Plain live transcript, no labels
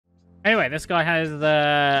Anyway, this guy has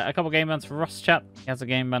a couple game bans for rustchat. He has a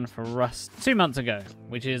game ban for Rust 2 months ago,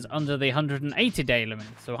 which is under the 180-day limit.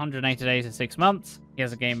 So 180 days is 6 months. He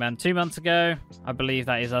has a game ban 2 months ago. I believe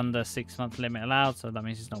that is under 6-month limit allowed, so that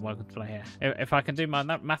means he's not welcome to play here. If I can do my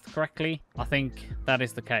math correctly, I think that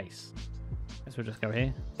is the case. Guess we'll just go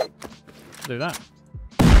here. Do that.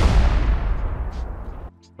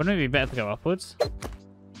 Wouldn't it be better to go upwards?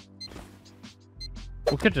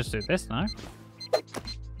 We could just do this now.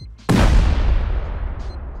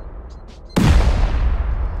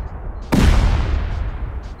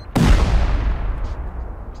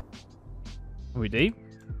 Are we deep?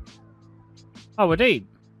 Oh, we're deep.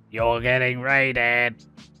 You're getting raided.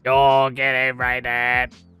 You're getting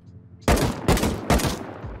raided.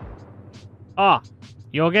 Ah,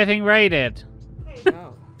 you're getting raided.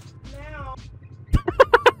 No.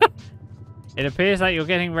 It appears that you're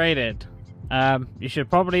getting raided. You should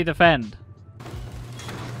probably defend.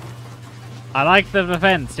 I like the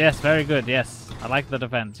defense. Yes, very good. Yes, I like the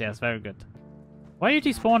defense. Yes, very good. Why are you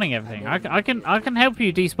despawning everything? I can help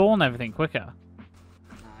you despawn everything quicker.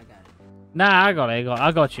 Nah, I got it.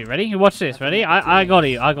 I got you. Ready? You watch this. Ready? I got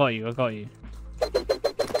you. I got you. I got you.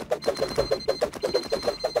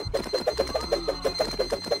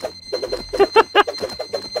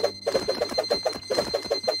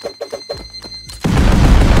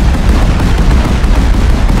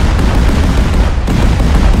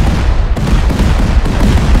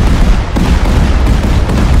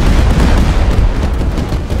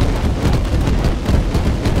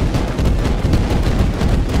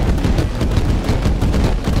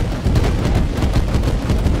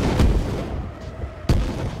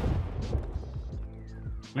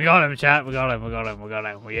 We got him, chat. We got him. We got him. We got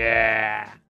him. Yeah.